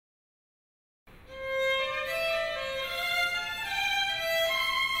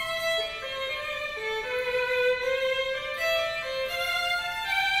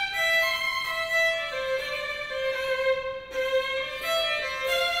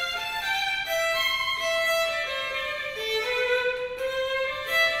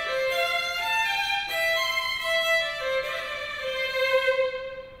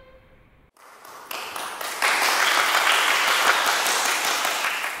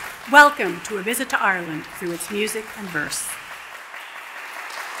Welcome to A Visit to Ireland through its music and verse.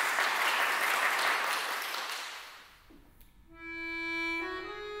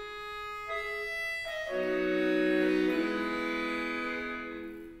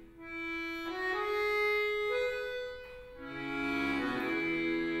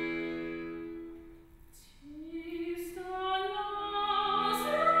 Oh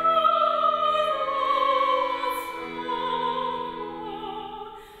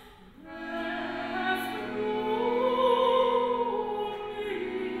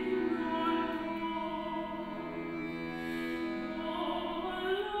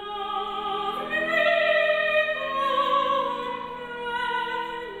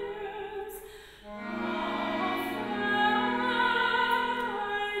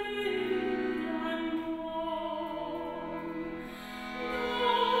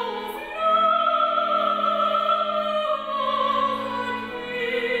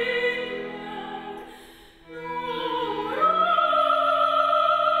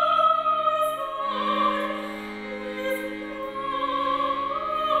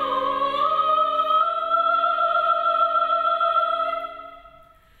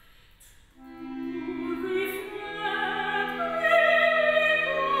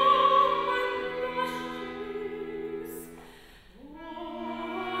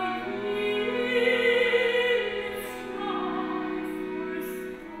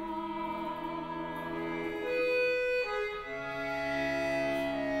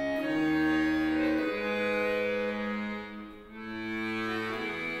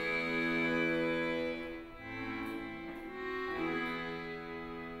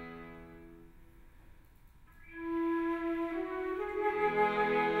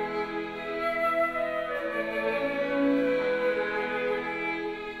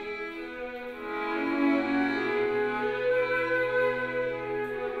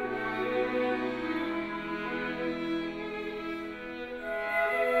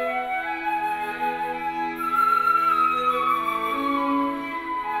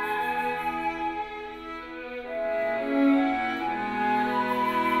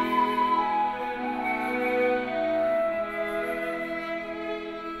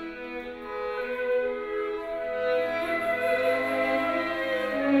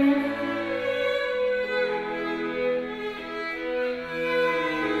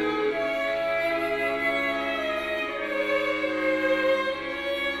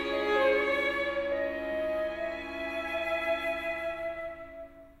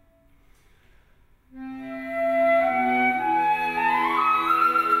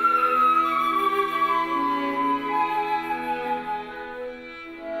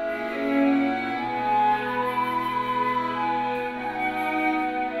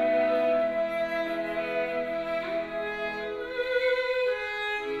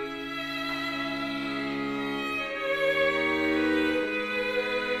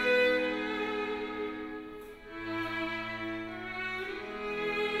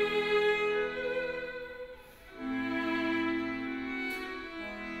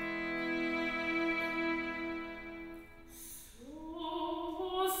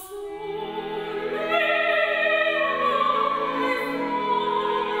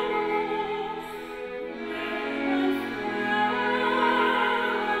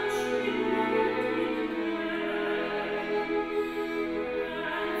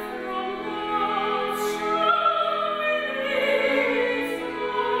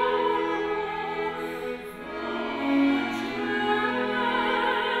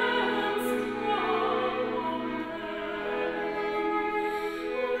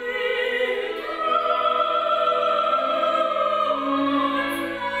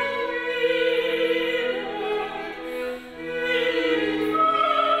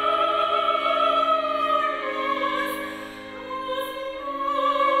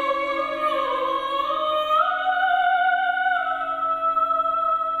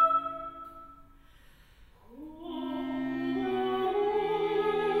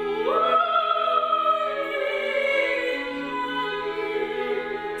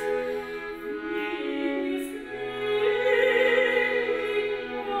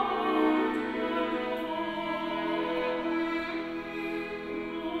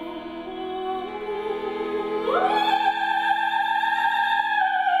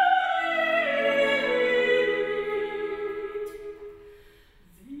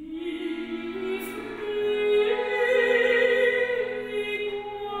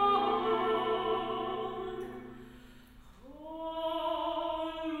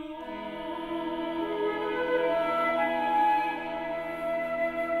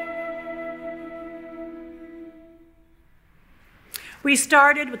We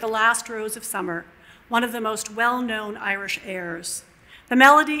started with The Last Rose of Summer, one of the most well-known Irish airs. The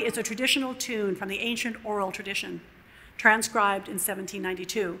melody is a traditional tune from the ancient oral tradition, transcribed in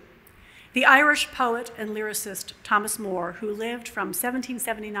 1792. The Irish poet and lyricist Thomas Moore, who lived from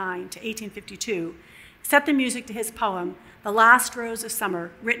 1779 to 1852, set the music to his poem, The Last Rose of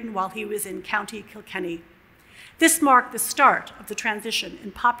Summer, written while he was in County Kilkenny. This marked the start of the transition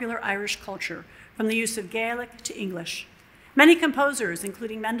in popular Irish culture from the use of Gaelic to English. Many composers,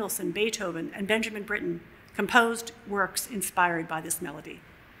 including Mendelssohn, Beethoven, and Benjamin Britten, composed works inspired by this melody.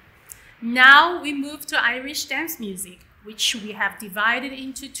 Now we move to Irish dance music, which we have divided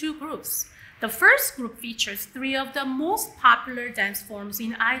into two groups. The first group features three of the most popular dance forms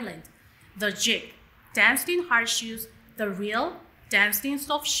in Ireland: the jig, danced in hard shoes; the reel, danced in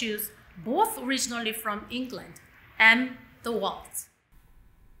soft shoes, both originally from England; and the waltz.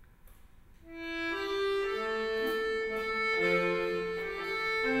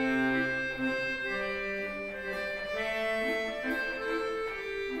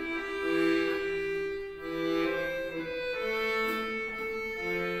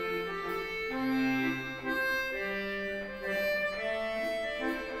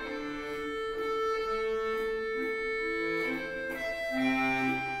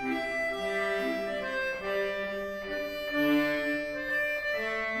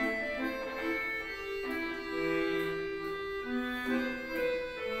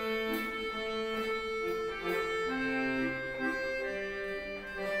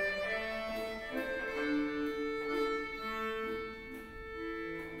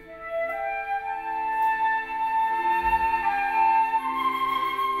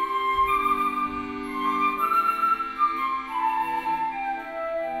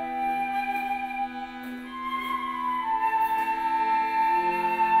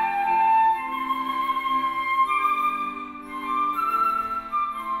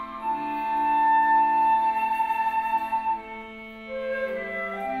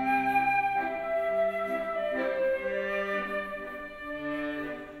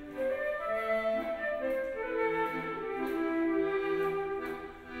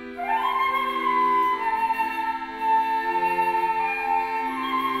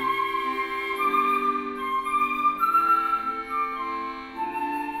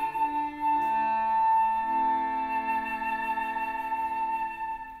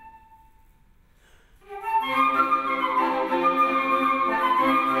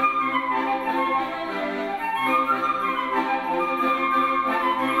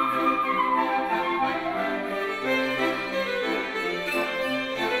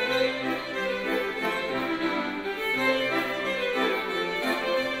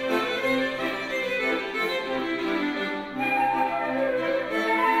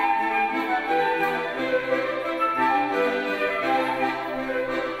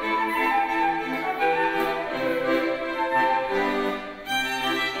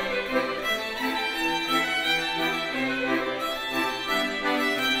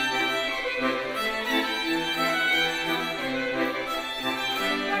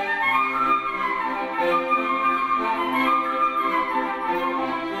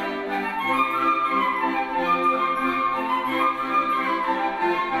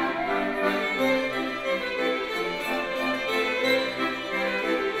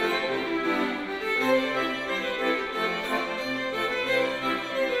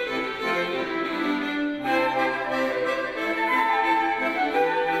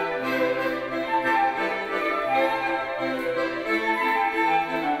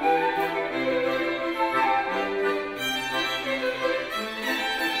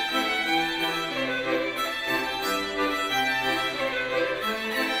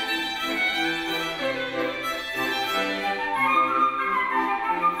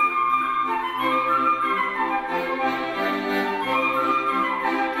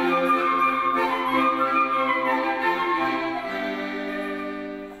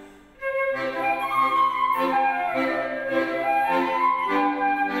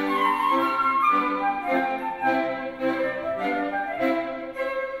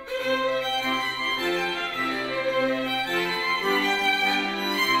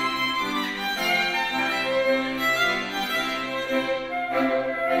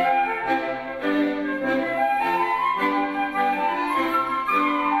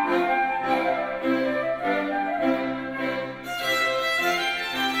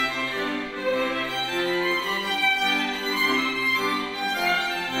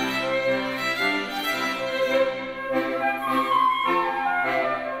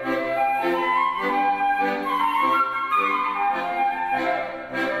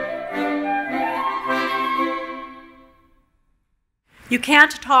 You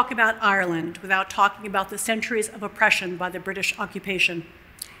can't talk about Ireland without talking about the centuries of oppression by the British occupation.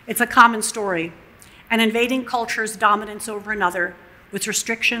 It's a common story, an invading culture's dominance over another, with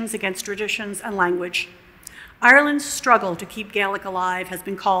restrictions against traditions and language. Ireland's struggle to keep Gaelic alive has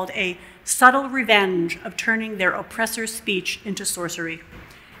been called a subtle revenge of turning their oppressor's speech into sorcery.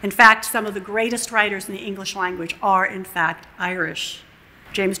 In fact, some of the greatest writers in the English language are, in fact, Irish.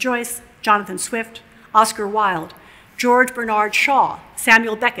 James Joyce, Jonathan Swift, Oscar Wilde, George Bernard Shaw,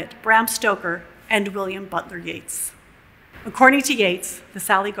 Samuel Beckett, Bram Stoker, and William Butler Yeats. According to Yeats, The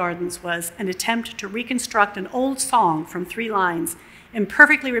Sally Gardens was an attempt to reconstruct an old song from 3 lines,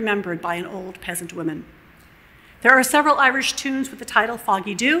 imperfectly remembered by an old peasant woman. There are several Irish tunes with the title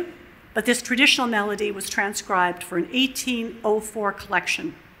Foggy Dew, but this traditional melody was transcribed for an 1804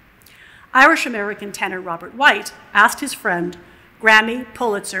 collection. Irish-American tenor Robert White asked his friend, Grammy,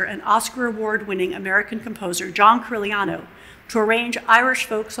 Pulitzer, and Oscar Award-winning American composer John Corigliano to arrange Irish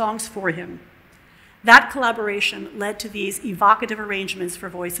folk songs for him. That collaboration led to these evocative arrangements for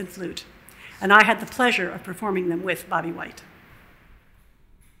voice and flute, and I had the pleasure of performing them with Bobby White.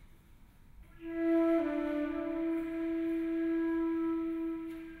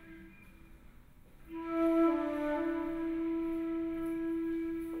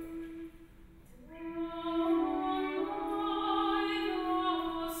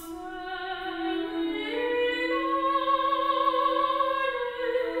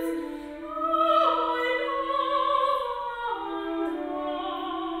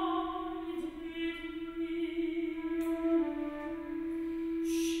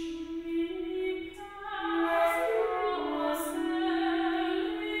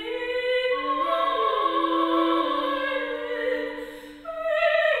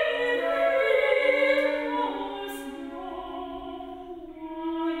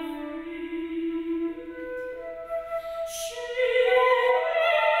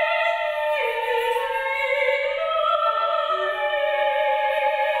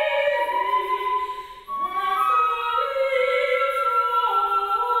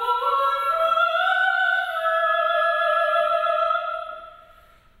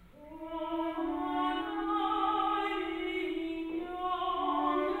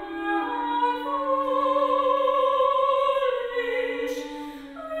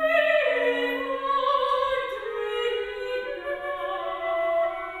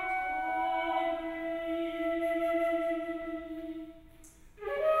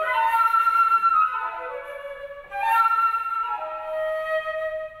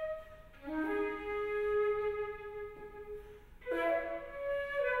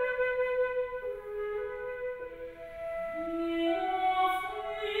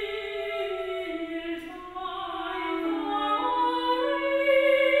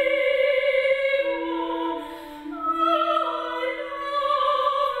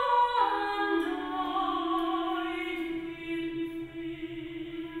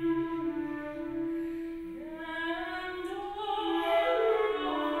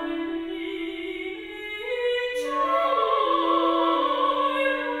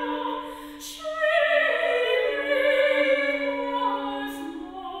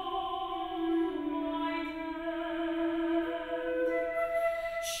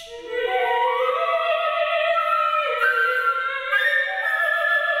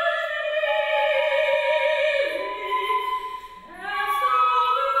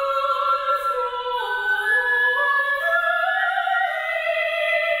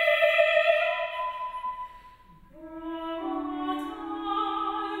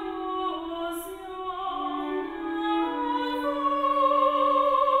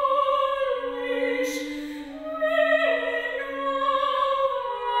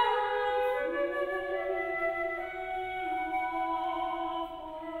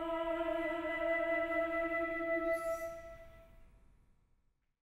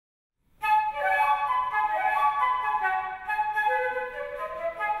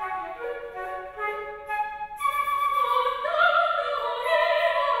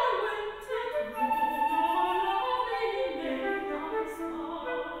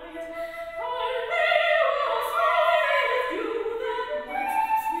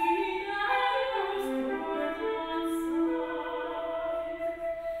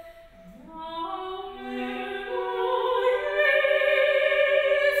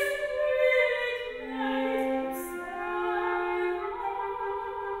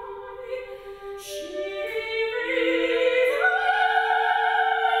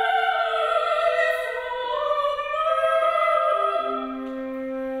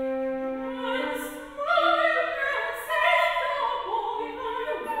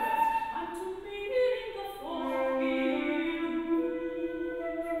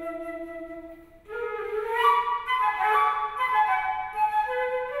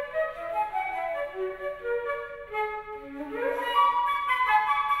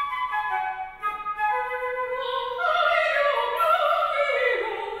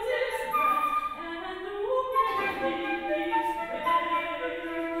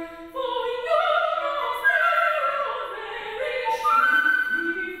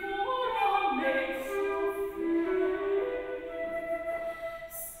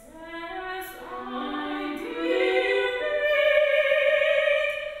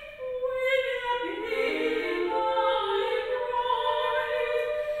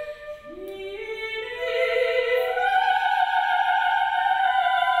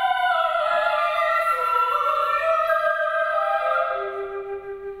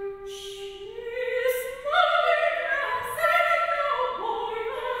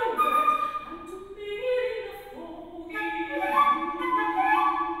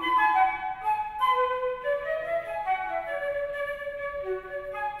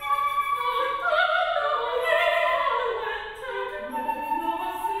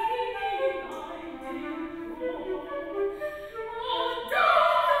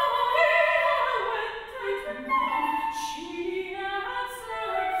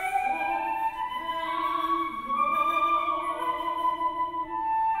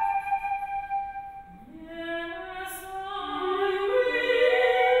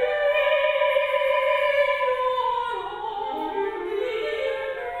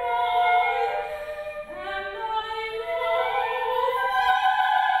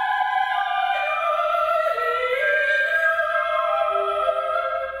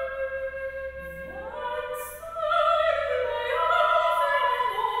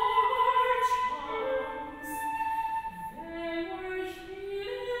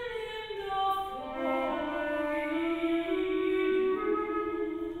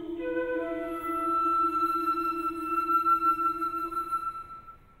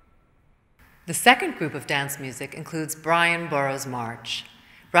 The second group of dance music includes Brian Borough's March.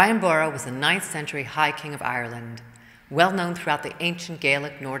 Brian Borough was the 9th century High King of Ireland. Well known throughout the ancient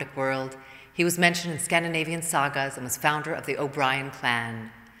Gaelic Nordic world, he was mentioned in Scandinavian sagas and was founder of the O'Brien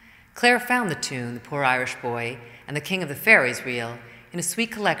clan. Claire found the tune, The Poor Irish Boy, and The King of the Fairies reel in a sweet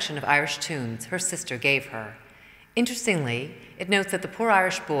collection of Irish tunes her sister gave her. Interestingly, it notes that The Poor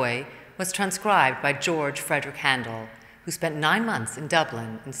Irish Boy was transcribed by George Frederick Handel, who spent 9 months in Dublin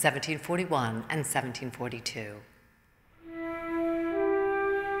in 1741 and 1742.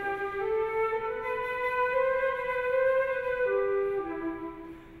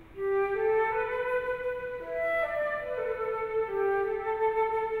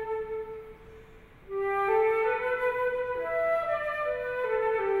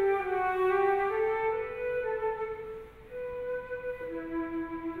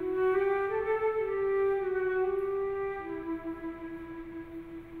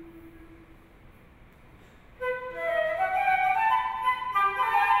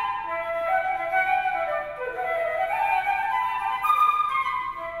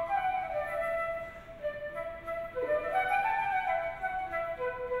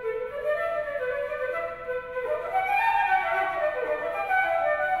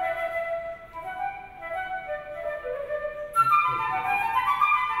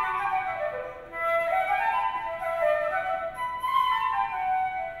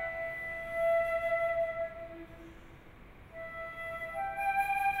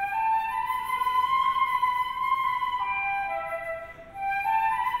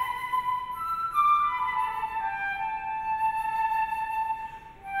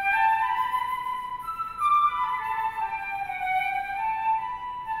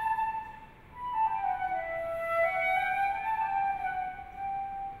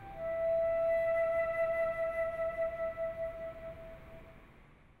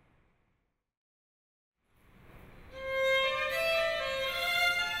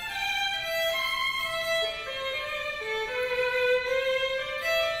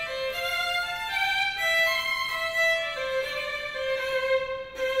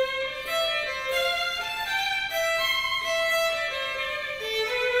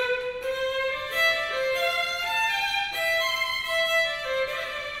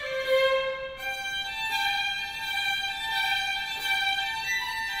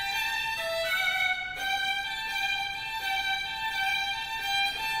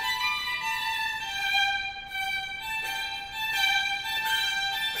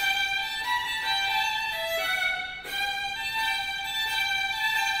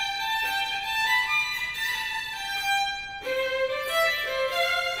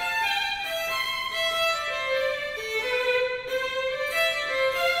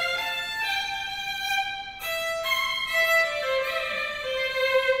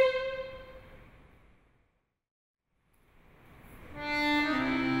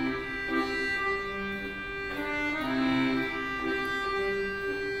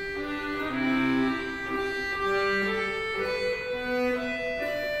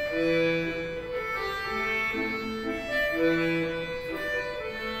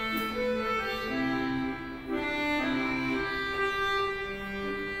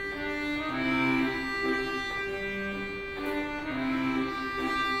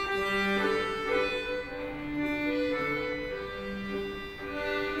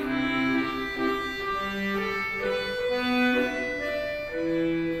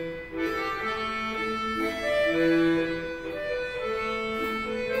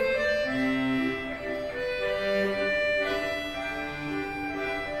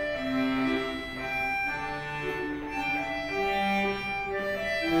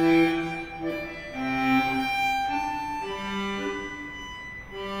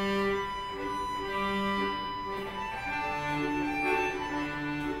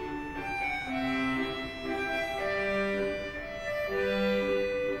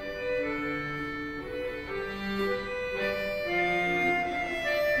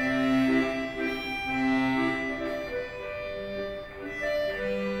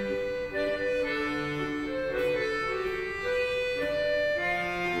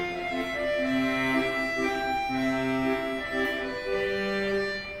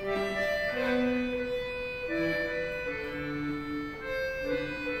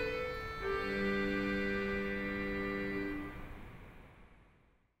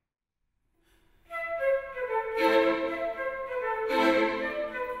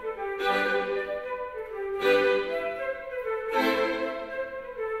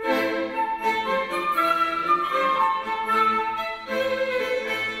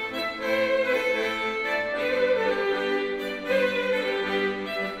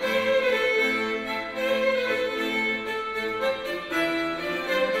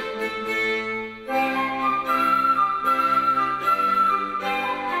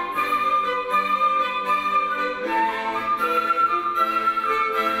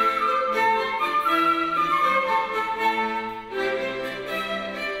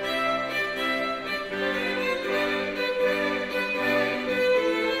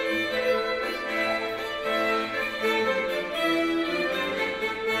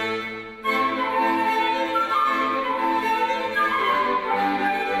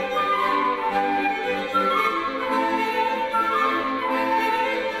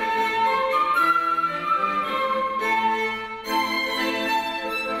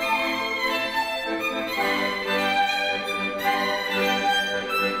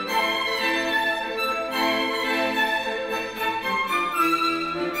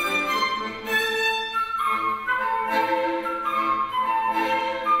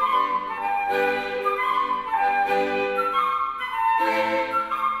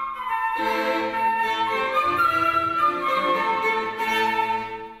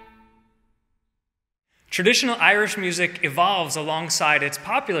 Traditional Irish music evolves alongside its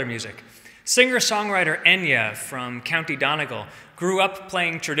popular music. Singer-songwriter Ewha from County Donegal grew up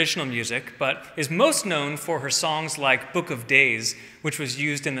playing traditional music, but is most known for her songs like Book of Days, which was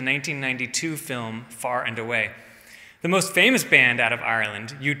used in the 1992 film Far and Away. The most famous band out of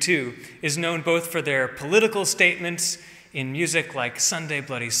Ireland, U2, is known both for their political statements in music like Sunday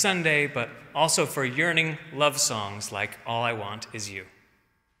Bloody Sunday, but also for yearning love songs like All I Want Is You.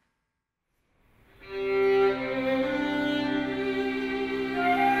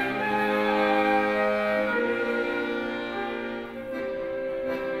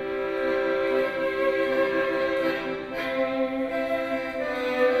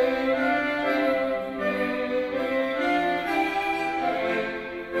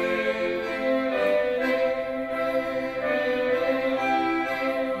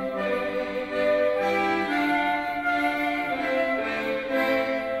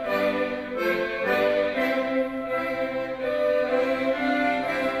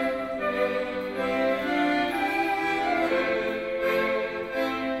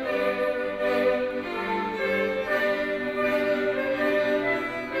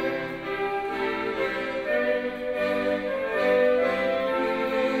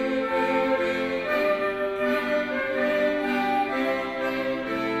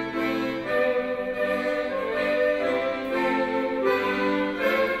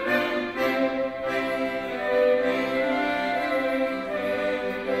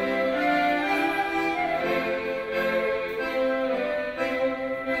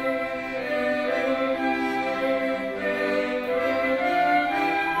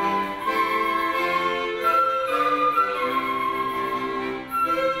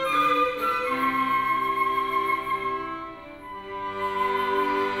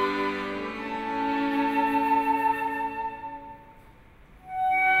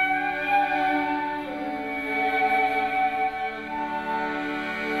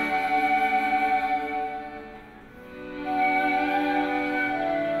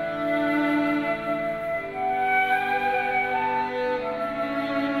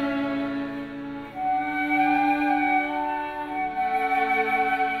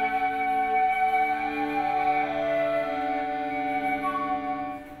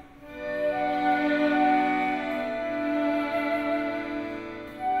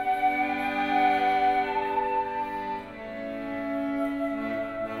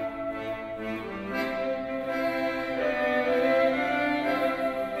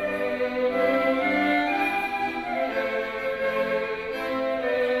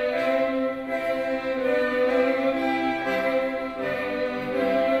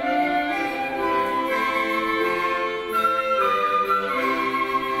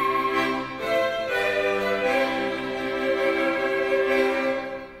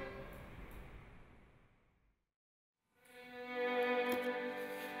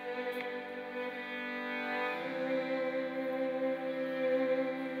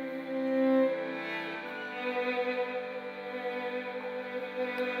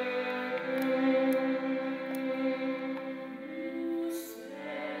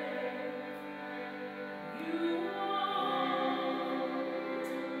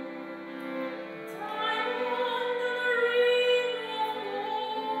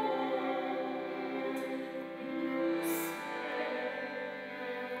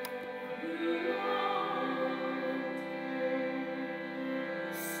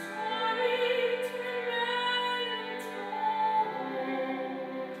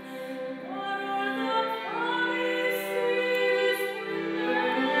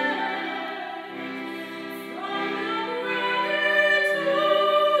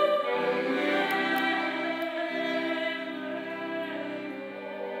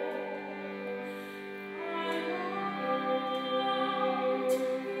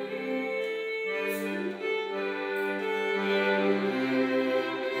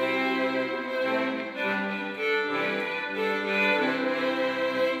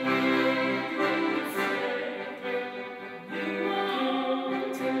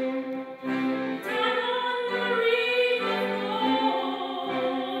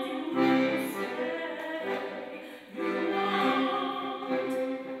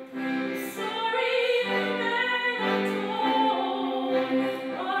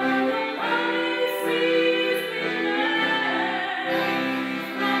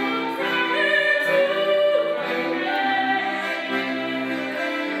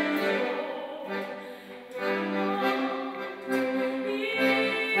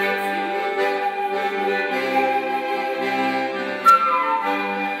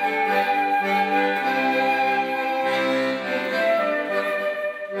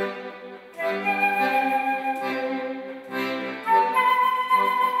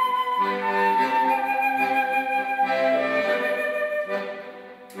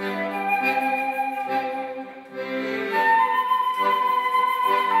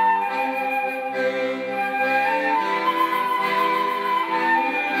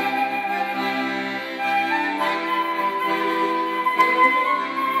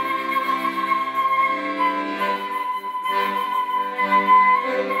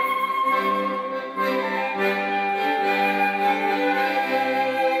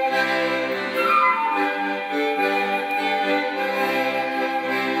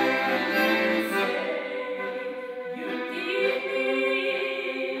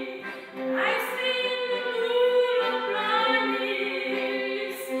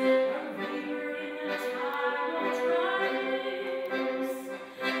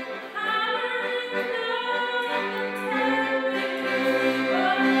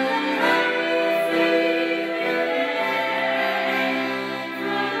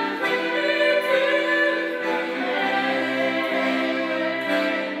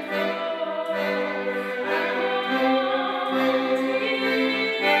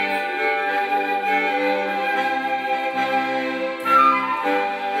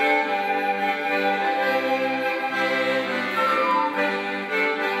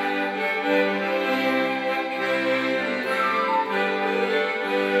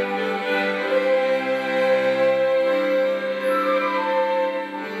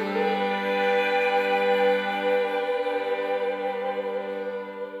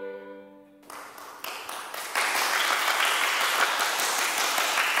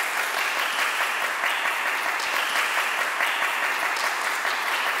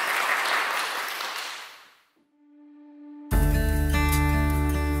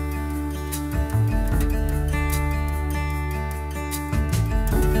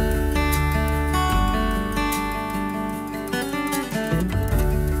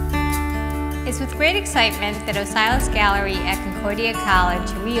 great excitement that OSilas Gallery at Concordia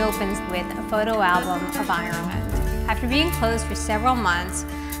College reopens with a photo album of Ireland. After being closed for several months,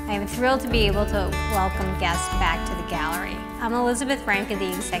 I am thrilled to be able to welcome guests back to the gallery. I'm Elizabeth Rankin,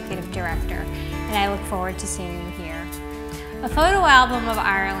 the Executive Director, and I look forward to seeing you here. A photo album of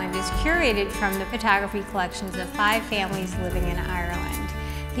Ireland is curated from the photography collections of 5 families living in Ireland.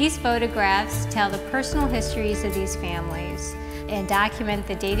 These photographs tell the personal histories of these families and document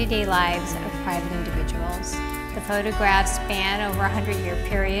the day-to-day lives of private individuals. The photographs span over a 100-year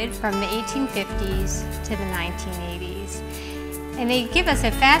period from the 1850s to the 1980s. And they give us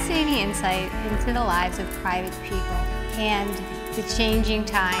a fascinating insight into the lives of private people and the changing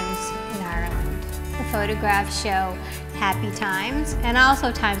times in Ireland. The photographs show happy times and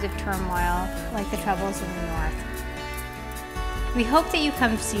also times of turmoil, like the Troubles in the North. We hope that you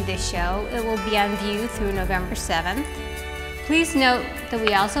come see this show. It will be on view through November 7th. Please note that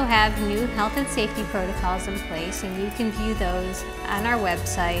we also have new health and safety protocols in place, and you can view those on our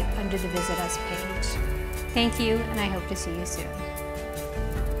website under the Visit Us page. Thank you, and I hope to see you soon.